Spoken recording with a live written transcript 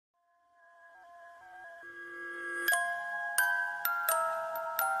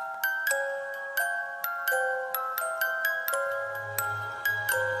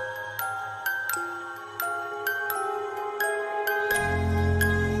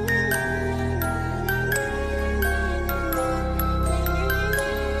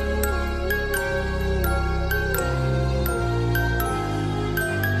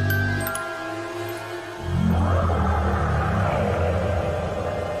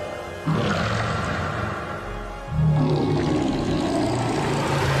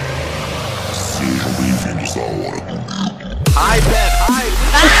Hide then,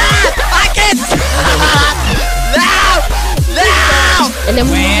 hide! I can't stop! No! No! And then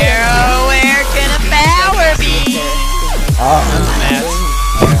Where can a power be?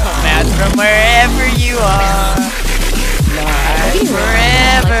 Matt from wherever you are. Hide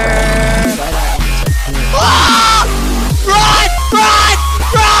forever. Ah! Run! Run!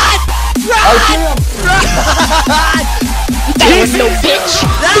 Run! Run! Run! That was no bitch!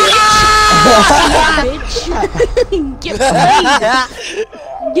 Ah! Bitch! Get played!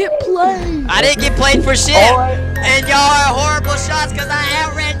 Get played! I didn't get played for shit! And y'all are horrible shots because I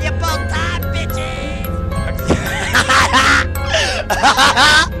outran you both times, bitches!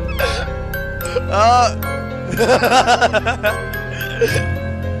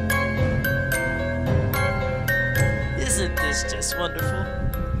 Isn't this just wonderful?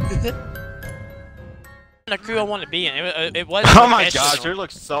 The crew I want to be in. It was. Oh my professional. gosh, he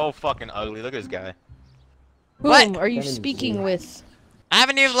looks so fucking ugly. Look at this guy. What? Whom are you speaking with? I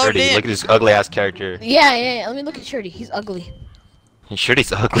haven't even loaded Shirty, in. look at this ugly ass character. Yeah. Let me look at Shirty. He's ugly.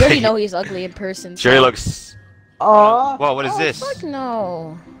 Shirty's You ugly. already know he's ugly in person. Shirty so- looks. Aww. Whoa, what is Oh, this? fuck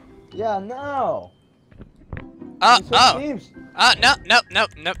no. Yeah, no. Oh, Switch oh, teams. oh,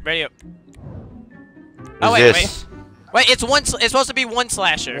 no, radio. Oh, What is this? wait, it's one. It's supposed to be one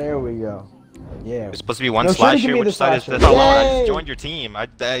slasher. There we go. Yeah. It's supposed to be one No, Shirty, give slasher. me the Which side is slasher. this? Oh, I Yay! just joined your team. I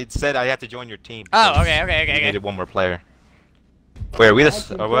said I had to join your team. Oh, okay. You needed one more player. Wait, are we the?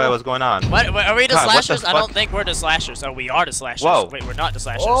 What's going on? What are we the God, what the slashers? I don't fuck? think we're the slashers. Oh, we are the slashers. Whoa. Wait, we're not the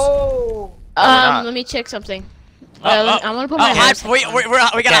slashers. Oh. not. Let me check something. Oh, I want to put my hide. hands. We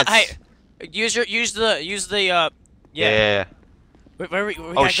gotta Yes. hide. Use the Yeah. We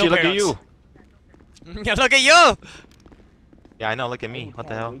Oh gotta shit! go Look at Paradox. you. Yeah, look at you. Yeah, I know. Look at me. What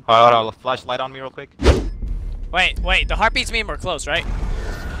the hell? Hold on. Flashlight on me real quick. Wait. The heartbeats mean we're close, right?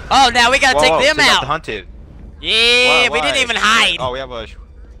 Oh, now we gotta Whoa, take whoa, them they got out. the hunted. Yeah, we Why? didn't even hide. Oh, we have a.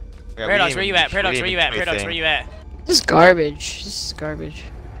 Yeah, Paradox, where you at? Paradox, where you at? Paradox, where you at? This is garbage. This is garbage.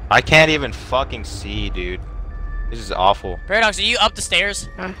 I can't even fucking see, dude. This is awful. Paradox, are you up the stairs?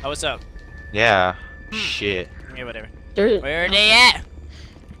 Huh? Oh, what's up? Yeah. Shit. Okay, whatever. There, Where are they at?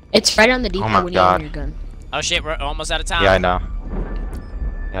 it's right on the D-pad my when you aim God. your gun. Oh shit, we're almost out of time. Yeah, I know.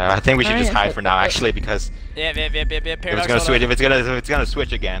 Yeah, I think we should just Alright, hide for now, actually, because Yeah. if it's Paradox, gonna hold switch, on. if it's gonna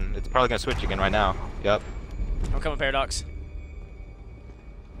switch again, it's probably gonna switch again right now. Yep. I'm coming, Paradox.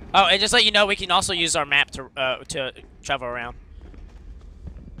 Oh, and just let you know, we can also use our map to travel around.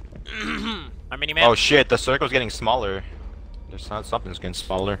 Our mini map. Oh shit, the circle's getting smaller. Something's getting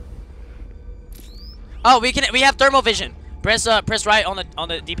smaller. Oh, we have thermal vision. Press right on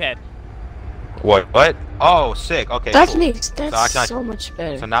the D-pad. What? Oh, sick. Okay. That's cool. makes I that's can- so much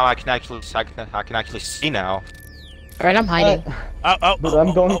better. So now I can actually see now. Alright, I'm hiding. Oh, But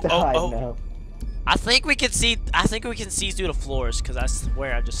I'm going to hide oh. now. I think we can see through the floors, because I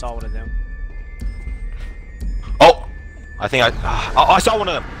swear I just saw one of them. Oh, I think I saw one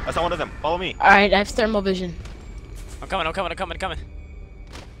of them. I saw one of them. Follow me. Alright, I have thermal vision. I'm coming.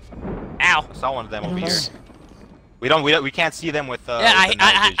 Ow. I saw one of them over here. We can't see them with Yeah, with the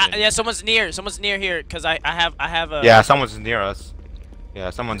night vision. yeah, someone's near here, because I have a. Yeah, someone's near us. Yeah,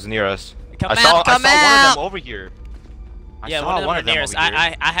 someone's near us. Come I saw out. one of them over here. Yeah, I saw one of them are near us. over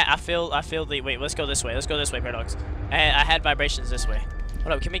here. I feel the. Wait, let's go this way. Paradox. I had vibrations this way.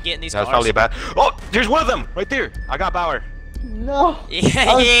 Hold up, can we get in these That's cars? probably bad. Oh, there's one of them right there. I got Bauer. No.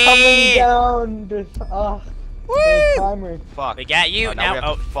 Yeah, I was yeah. coming down. This, Woo! timer. Fuck. We got you now. We now.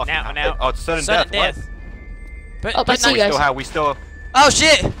 have to fucking Now. Oh, it's sudden death. What? But, Oh, I see you guys. We still. Oh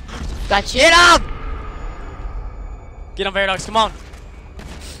shit! Got you. Get up! Get on, Paradox. Come on.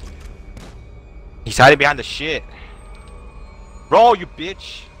 He's hiding behind the shit. Roll, you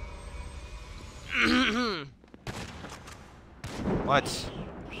bitch. What?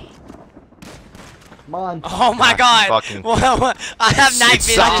 Come on. Oh my god! Fucking- I have night It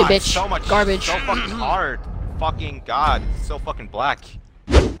vision. Gotcha, sucks bitch. So much. Garbage. So fucking hard. Fucking god. It's so fucking black.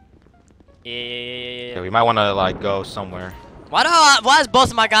 Yeah. Yeah, we might want to like go somewhere. Why is both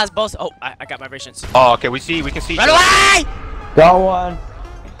of my guys both? Oh, I got vibrations. Oh, okay. We can see. Run each other. away! Go on.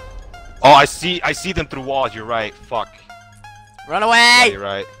 Oh, I see them through walls. You're right. Fuck. Run Yeah, away! you're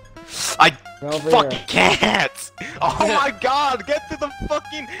right. I Over fucking here. can't. Oh my god. Get to the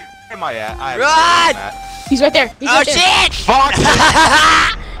fucking. Where am I at? I have no Run! idea where I'm at. He's right there. He's Oh right there. shit! Fuck!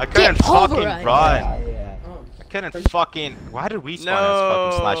 I couldn't fucking pulverized. run. Yeah. I couldn't fucking. Why did we spawn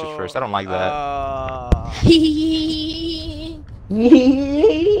as fucking slashers first? I don't like that. Oh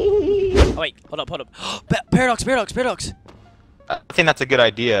wait, hold up. Paradox. I think that's a good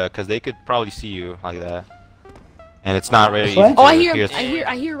idea because they could probably see you like that. And it's not really easy What? Oh, to I hear hear. him.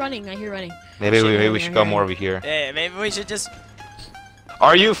 I hear running. I hear running. Maybe we should go more over here. Yeah, maybe we should just.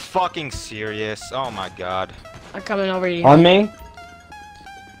 Are you fucking serious? Oh my god. I'm coming over to you. On me?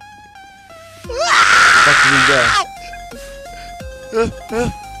 Fuck you go.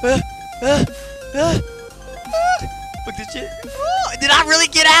 Look at shit. Oh, did I really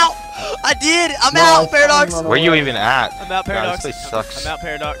get out? I did. I'm No, out, I Paradox. found Where you even at? I'm out, God, Paradox. this place sucks. I'm out,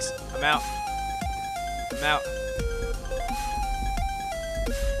 Paradox. I'm out. I'm out.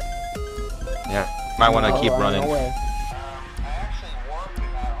 Yeah. Might want to keep No running. way. I actually worked in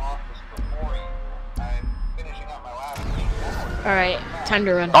that office before you. I'm finishing up my last week. All right, time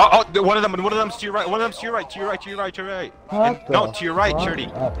to run. Oh, one of them's to your right. One of them's to your right. To your right. To your right. To your right. And, What no, the to your right, fuck? Shirty.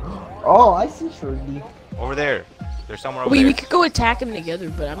 Oh, I see Shirty. Over there. There's somewhere over We there. could go attack him together,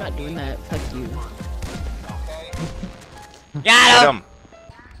 but I'm not doing that. Fuck you. Get Got him. him.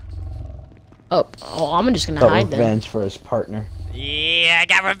 Oh, I'm just gonna Got hide then. revenge for his partner. Yeah, I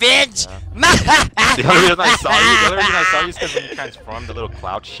got revenge. The only reason I saw you is because when you transformed, the little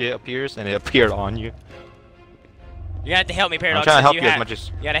cloud shit appears and it appeared on you. You have to help me, I'm Paradox. trying to help you you as have- much as.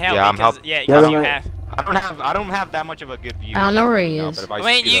 You gotta help Yeah, me. I'm help- Yeah, Yeah, because you right. have. I don't have that much of a good view. I don't know where he No, is. but if I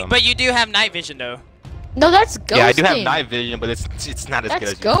Wait, see you, him- but you do have night vision though. No, that's ghosting. Yeah, I do have night vision, but it's not as good That's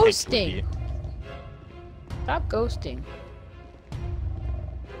as you think it would ghosting. be. Stop ghosting.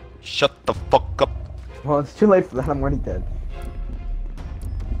 Shut the fuck up. Well, it's too late for that. I'm already dead.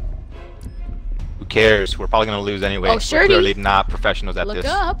 Who cares? We're probably gonna lose anyway. Oh, We're Shirty. clearly not professionals at Look this.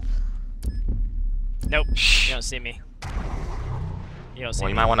 up. Nope. You Shh. don't see me. You don't see Well,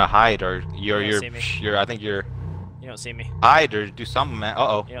 you me. might want to hide, or You don't see me. you're. I think you're You don't see me. hide or do something, man. Uh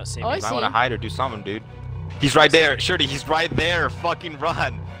oh. You don't see Oh, me. I You might see want to him. hide or do something, dude. He's right there, Shirty. He's right there. Fucking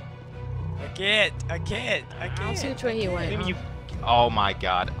run. I can't. I can't. I I don't see can't. which way he went. Maybe you. Oh my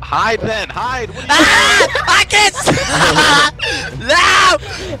God. Hide then. Hide. What are you Ah! I can't. No!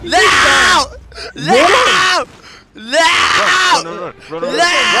 No! No! doing? No! Run.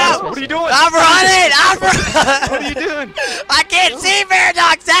 No! What are you doing? I'm running! I'm running! What are you doing? I can't see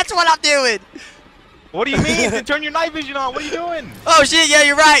Paradox! That's what I'm doing! What do you mean? Then turn your night vision on. What are you doing? Oh shit, yeah,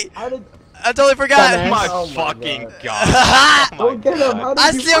 you're right! How did? I totally forgot! Dumbass. My Oh my fucking God. God. Oh my Don't get him. How God. did I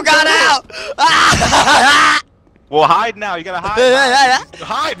you still fuck got that up? out! Ah! Well, hide now. You gotta hide.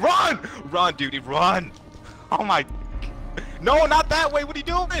 Hide. Run. Run, dude. Run. Oh my. No, not that way. What are you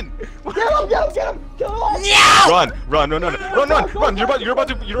doing? Get him! Get him! No! Run. No. Run. You're about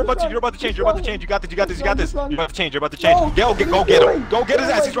to change. You got this. You're about to change. Go get him. Go get his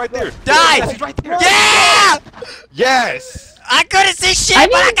ass. He's right there. Die! Yes, he's right there. Yeah! Yes. I couldn't see shit, I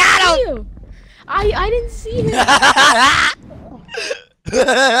but I didn't got see him! you. I didn't see him.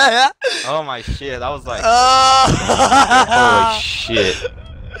 Oh my shit. That was like. Oh! Holy shit.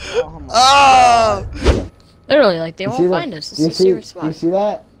 Oh my Oh! Literally, like they You won't see find that? us. It's You a serious you spot. see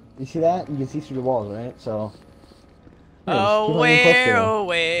that? You see that? You can see through the walls, right? So. Yeah, just Oh, keep on getting closer. oh,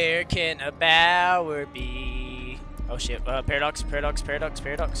 where can a bower be? Oh shit, Paradox. I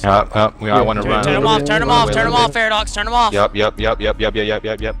want to Turn run. them off, turn them off, turn them off, Yep. Paradox, turn them off. Yep.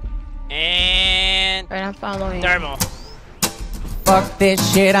 And Alright, I'm following. thermal. Fuck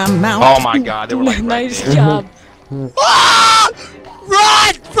this shit, I'm out. Oh my God. They were like right Nice there. job. Ah!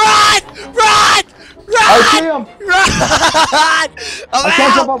 Run! Run! Run! I see Run! him! Run! I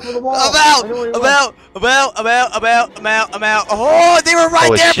can't jump I'm out! off of the wall! I'm I know where he out! I'm out! I'm out! Oh, they were right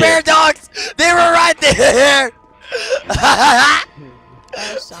Holy there, shit. Paradox! They were right there! I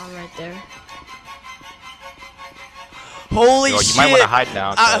saw him right there. Holy Yo, you shit! might want to hide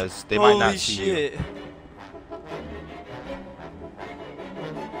now because they might not Holy see shit. you.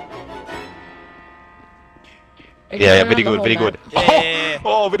 Are you Yeah, going very around the good, very whole good. map? Yeah.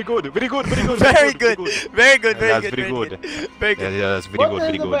 Oh, very good. Very good, Very very good, very good, That's very very good. good. Very Yeah, good, yeah, that's very What good, is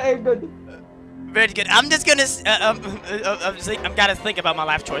very the good. very good? very good. I'm just gonna, I'm gotta think about my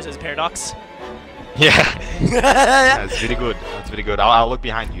life choices, Paradox. Yeah, Yeah, that's very good. That's very good. I'll look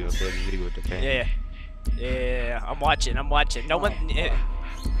behind you. Okay, very good. Okay. yeah. I'm watching. No one.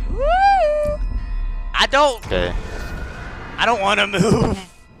 Woo! I don't Okay. want to move.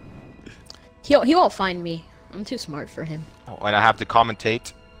 He won't find me. I'm too smart for him. Oh, and I have to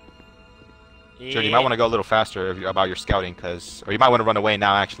commentate. Sure, you might want to go a little faster about your scouting, or you might want to run away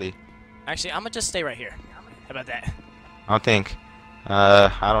now. Actually, Actually, I'm gonna just stay right here. How about that? I don't think. I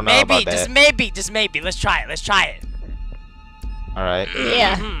don't know Maybe, about that. just maybe. Let's try it. All right.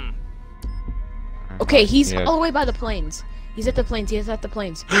 Yeah. Hmm. Okay, he's Yeah. all the way by the planes. He's at the planes. He's at the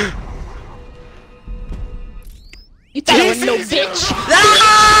planes. You thought I was no bitch.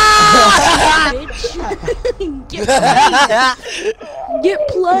 Ah! Bitch. Get get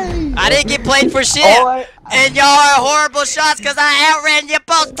played. I didn't get played for shit. Oh, And y'all are horrible shots because I outran you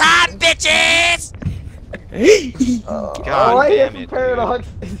both time, bitches. God I damn hate it, Paradox.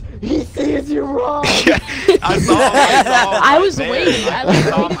 He sees you wrong. I saw I was there. waiting. I like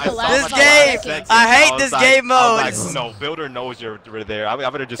waited the last This like game, 5 seconds. I hate was this like- game I mode. was like, no, Builder knows you're there. I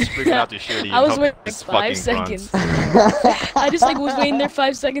would have just screamed out to Shitty. I was waiting this like 5 fucking seconds. grunts. I just like was waiting there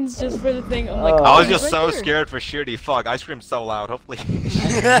 5 seconds just for the thing. I'm like, Oh. I was he's just right so there. scared for Shitty. Fuck, I screamed so loud. Hopefully. He's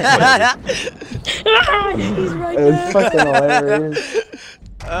right It was there. fucking hilarious.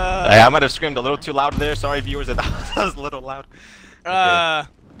 I might have screamed a little too loud there. Sorry, viewers, that was a little loud.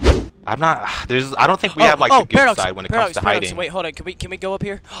 I'm not. I don't think we have like the good Paradox, side when it Paradox, comes to Paradox, hiding. Wait, hold on. Can we go up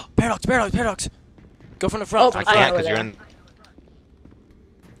here? Paradox, Paradox, Paradox. Go from the front. Oh, I from the can't front. because you're in.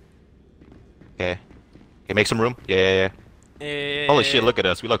 Okay. Okay, make some room. Yeah. Holy shit! Look at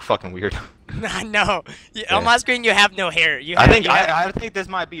us. We look fucking weird. I know. Yeah. On my screen, you have no hair. You I have, think you have- I think this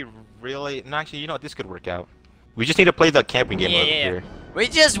might be really. No, actually, you know what? This could work out. We just need to play the camping game over here. We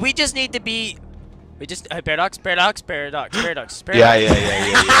just need to be. We just Paradox. Yeah.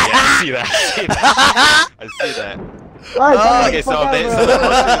 I see that. I see that. Alright, Okay, so get they, the so fuck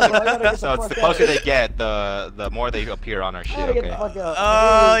out, the bro. I gotta get so it's the fuck closer out. they get, the more they appear on our shit. I gotta get the Okay. fuck out.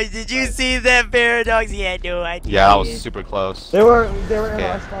 Oh, did you see that Paradox? He had no idea. Yeah, that was super close. They were in Okay.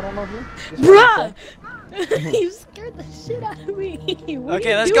 our spot on over. Bruh! You scared the shit out of me. What are Okay,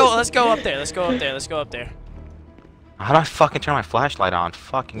 you let's doing? go. Let's go up there. Let's go up there. Let's go up there. How do I fucking turn my flashlight on?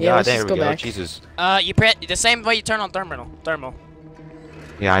 Fucking Yeah, god, let's there just we go go. back. Jesus. You press the same way you turn on thermal.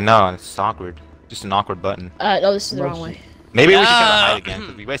 Yeah, I know. It's awkward. Just an awkward button. No, this is the wrong way. Maybe we should try to Yeah. hide again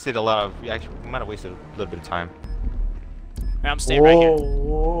because we wasted a lot of. We might have wasted a little bit of time. I'm staying right here.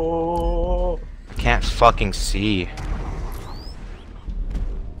 Whoa. I can't fucking see.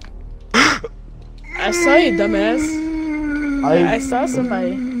 I saw you, dumbass. I saw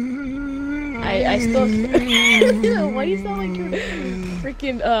somebody. I still. Why do you sound like you're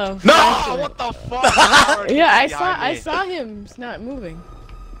freaking No! flashing? What the fuck? Yeah, I Behind me. saw him. It's not moving.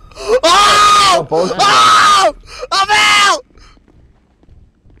 Oh! both of them. Oh! I'm out!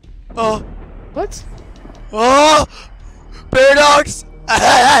 Oh! What? Oh! Paradox!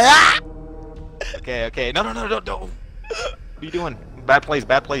 Okay. No. What are you doing? Bad plays.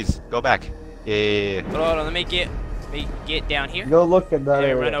 Go back. Yeah. Hold on, let me get down here. Go look at that. Yeah,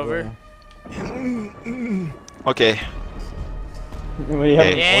 area. run over. Okay. When you have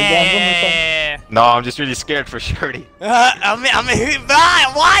an orgasm or something? Yeah. No, I'm just really scared for Shirty. Why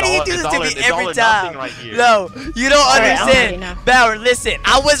do you do this to me It's all every or nothing time? right here. No, you don't Alright, I'm ready understand. now. Bauer, listen,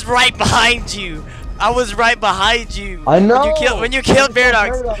 I was right behind you. I know. When you killed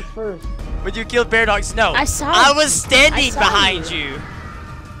Paradox. Paradox first. When you killed Paradox, no. I saw I you. was standing I saw behind you.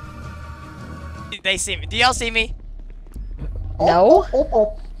 They see me. Do y'all see me? No.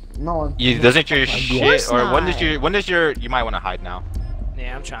 Oh. No. Doesn't your course shit or when not. does your you might want to hide now.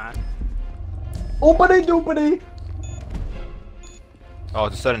 Yeah, I'm trying. Oopity doopity. Oh,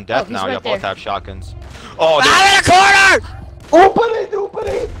 it's a sudden death he's now. right You both there. have shotguns. Oh, I'm in a corner! Oopity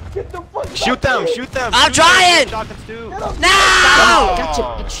doopity. Get the fuck shoot back them! here. Shoot them! I'm shoot them, trying! Shotguns too. Get up. No! Gotcha,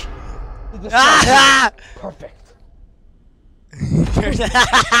 Oh. bitch. The Ah! Perfect.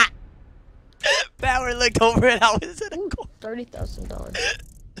 Bauer looked over and I was in a corner. $30,000.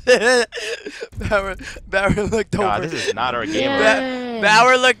 Bauer looked over. God, this is not our game. Yeah.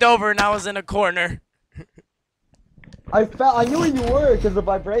 Bauer looked over and I was in a corner. I knew where you were because the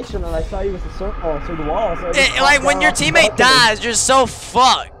vibration, and I saw you with the circle through the wall. So I just Like popped when down your off the teammate balcony. dies, you're so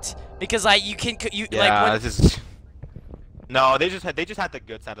fucked because like you Yeah, like when, this is. No, they just had the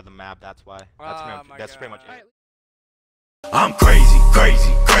good side of the map. That's why. That's Oh my pretty much God. it. I'm crazy,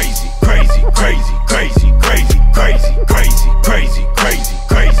 crazy, crazy, crazy, crazy, crazy, crazy, crazy, crazy, crazy, crazy,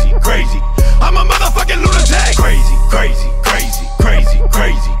 crazy, crazy. I'm a motherfucking lunatic.